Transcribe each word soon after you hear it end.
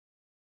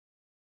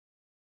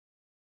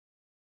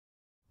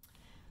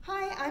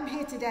Hi, I'm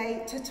here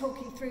today to talk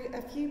you through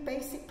a few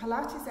basic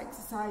Pilates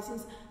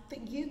exercises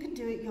that you can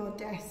do at your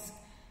desk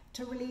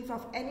to relieve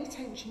off any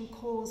tension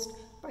caused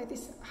by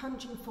this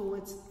hunching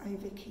forwards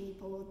over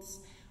keyboards.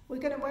 We're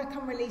going to work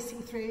on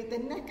releasing through the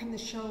neck and the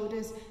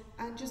shoulders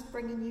and just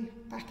bringing you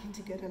back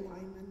into good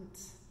alignment.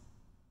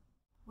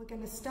 We're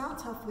going to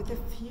start off with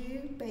a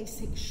few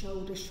basic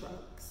shoulder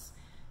shrugs.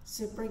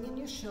 So bringing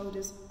your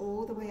shoulders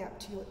all the way up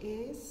to your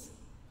ears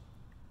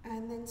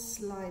and then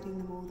sliding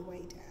them all the way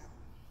down.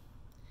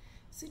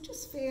 So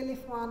just feel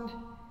if one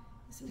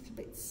is a little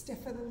bit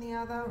stiffer than the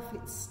other,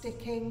 if it's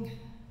sticking.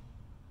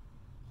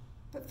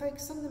 But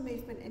focus on the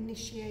movement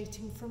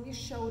initiating from your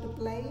shoulder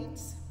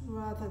blades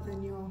rather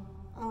than your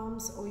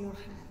arms or your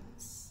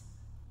hands.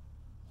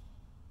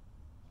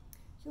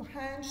 Your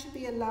hands should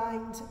be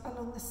aligned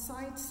along the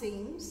side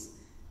seams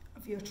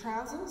of your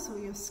trousers or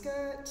your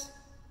skirt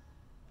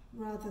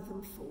rather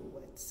than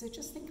forward. So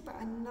just think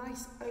about a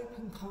nice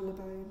open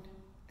collarbone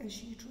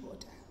as you draw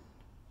down.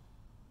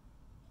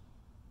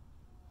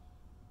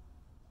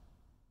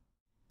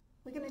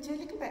 We're going to do a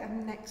little bit of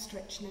neck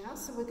stretch now,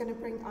 so we're going to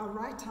bring our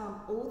right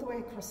arm all the way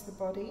across the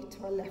body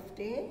to our left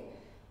ear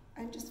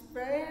and just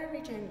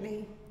very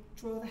gently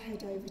draw the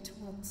head over to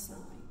one side.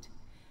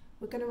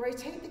 We're going to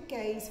rotate the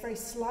gaze very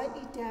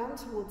slightly down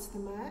towards the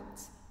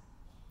mat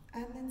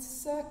and then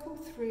circle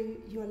through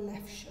your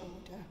left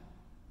shoulder.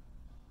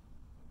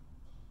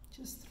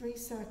 Just 3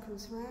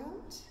 circles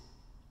round,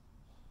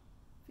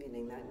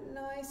 feeling that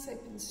nice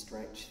open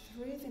stretch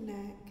through the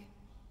neck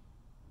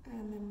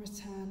and then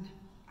return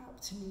up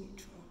to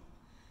neutral.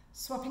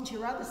 Swapping to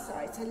your other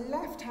side, so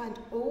left hand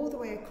all the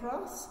way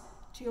across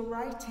to your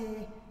right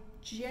ear.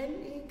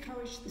 Gently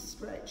encourage the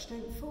stretch,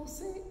 don't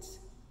force it.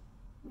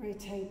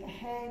 Rotate the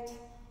head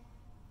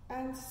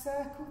and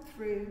circle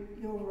through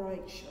your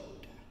right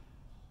shoulder.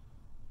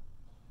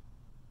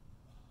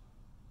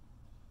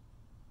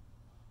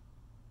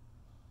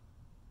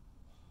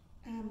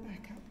 And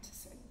back up to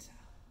centre.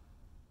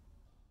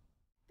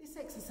 This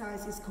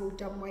exercise is called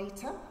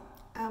dumbwaiter.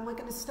 And we're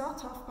going to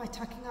start off by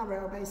tucking our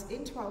elbows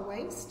into our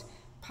waist,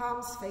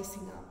 palms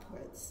facing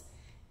upwards.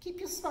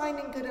 Keep your spine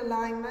in good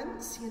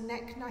alignment, your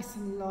neck nice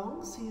and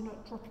long so you're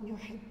not dropping your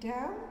head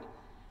down.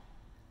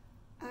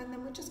 And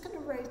then we're just going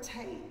to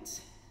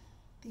rotate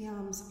the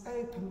arms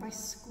open by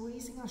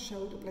squeezing our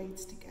shoulder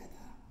blades together,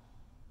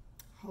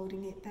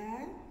 holding it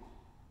there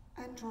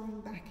and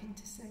drawing back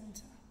into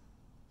centre.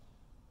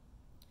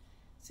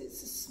 So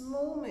it's a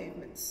small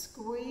movement.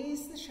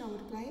 Squeeze the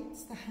shoulder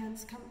blades, the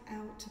hands come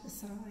out to the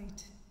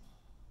side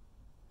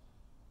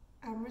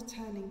and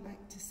returning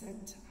back to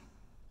centre.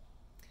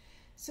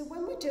 So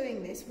when we're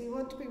doing this, we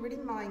want to be really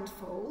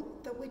mindful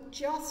that we're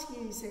just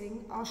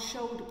using our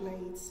shoulder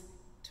blades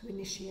to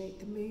initiate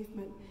the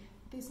movement.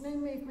 There's no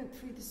movement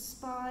through the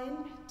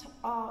spine to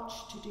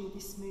arch to do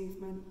this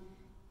movement.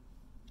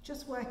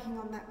 Just working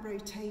on that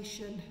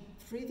rotation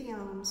through the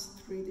arms,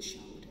 through the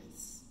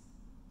shoulders.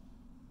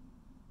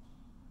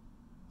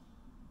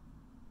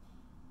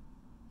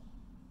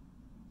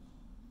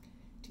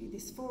 Do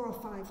this 4 or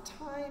 5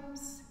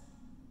 times,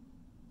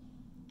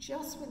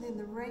 just within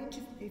the range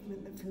of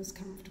movement that feels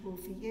comfortable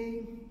for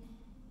you.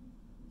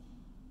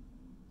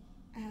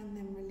 And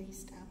then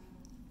release down.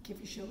 Give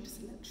your shoulders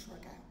a little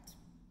shrug out.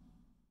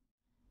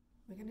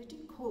 We're going to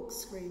do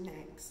corkscrew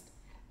next.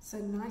 So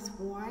nice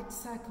wide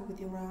circle with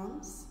your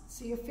arms,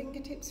 so your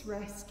fingertips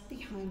rest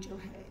behind your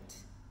head.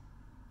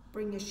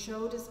 Bring your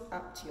shoulders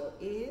up to your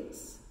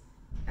ears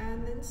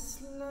and then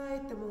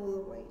slide them all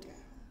the way down.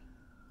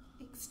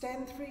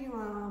 Extend through your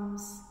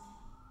arms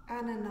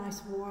and a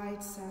nice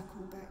wide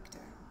circle back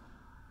down.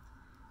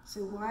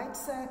 So wide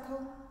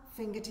circle,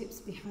 fingertips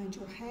behind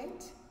your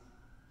head,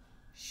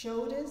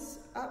 shoulders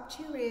up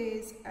to your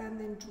ears and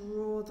then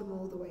draw them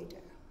all the way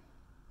down.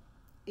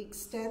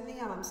 Extend the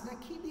arms. Now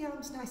keep the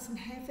arms nice and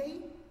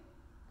heavy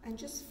and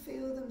just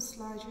feel them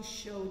slide your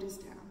shoulders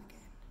down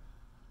again.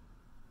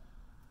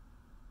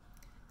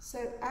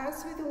 So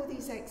as with all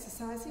these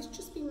exercises,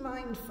 just be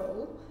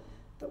mindful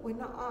that we're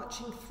not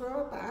arching through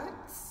our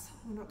backs,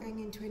 we're not going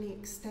into any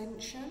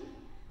extension,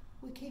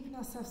 we're keeping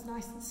ourselves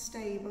nice and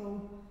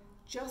stable,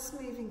 just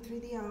moving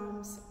through the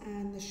arms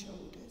and the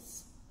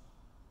shoulders.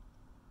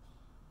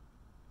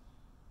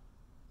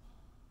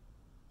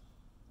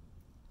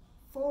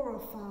 Four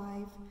or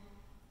 5,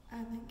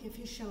 and then give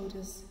your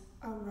shoulders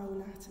a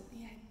roll out at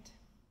the end.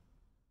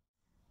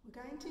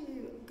 We're going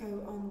to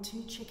go on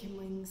to chicken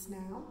wings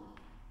now.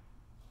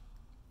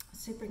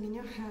 So bringing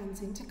your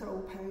hands into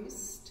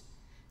goalpost.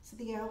 So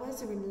the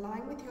elbows are in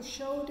line with your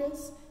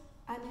shoulders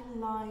and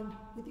in line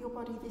with your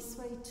body this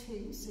way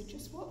too. So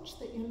just watch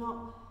that you're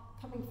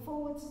not coming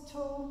forwards at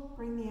all.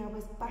 Bring the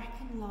elbows back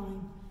in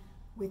line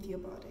with your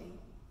body.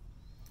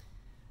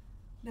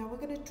 Now we're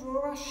going to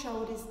draw our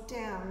shoulders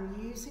down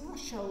using our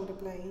shoulder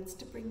blades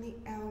to bring the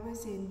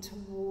elbows in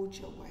towards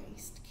your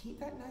waist. Keep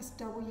that nice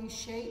W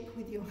shape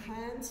with your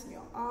hands and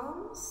your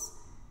arms.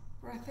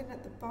 Breath in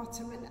at the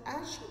bottom, and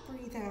as you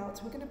breathe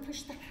out, we're going to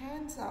push the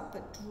hands up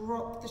but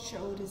drop the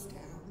shoulders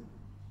down.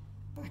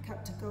 Back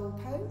up to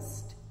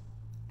goalpost,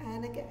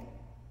 and again.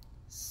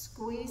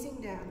 squeezing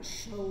down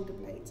shoulder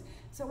blades.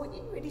 So I want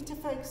you really to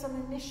focus on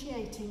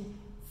initiating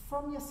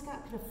from your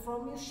scapula,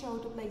 from your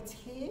shoulder blades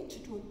here, to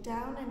draw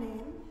down and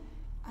in,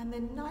 and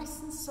then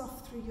nice and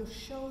soft through your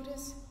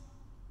shoulders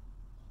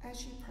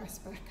as you press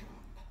back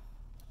up.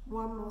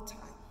 One more time.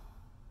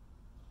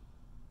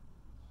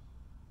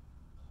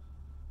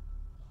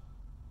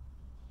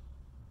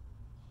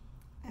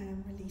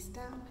 And release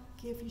down,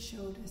 give your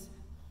shoulders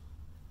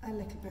a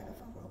little bit of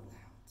a roll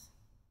out.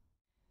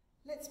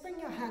 Let's bring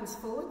your hands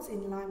forwards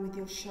in line with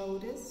your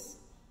shoulders,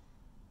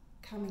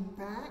 coming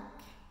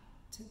back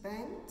to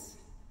bend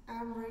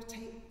and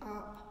rotate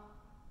up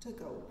to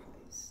goal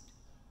post.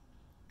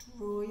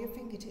 Draw your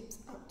fingertips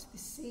up to the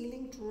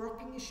ceiling,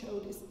 dropping your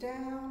shoulders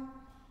down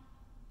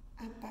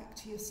and back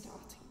to your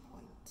starting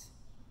point.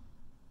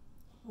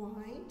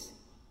 Wide,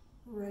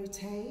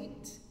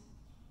 rotate,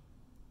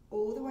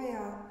 all the way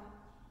up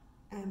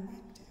and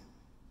back down.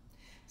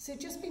 So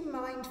just be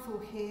mindful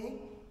here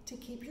to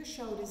keep your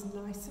shoulders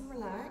nice and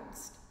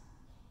relaxed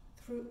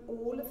through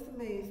all of the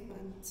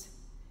movement,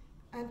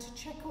 and to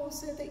check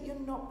also that you're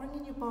not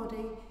bringing your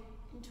body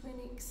into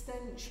any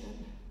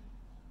extension.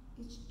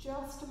 It's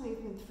just a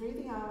movement through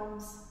the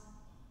arms,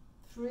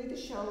 through the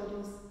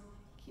shoulders.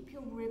 Keep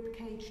your rib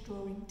cage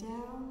drawing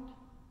down.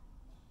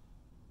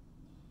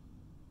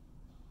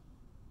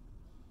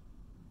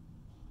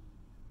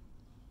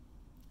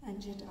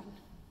 And you're done.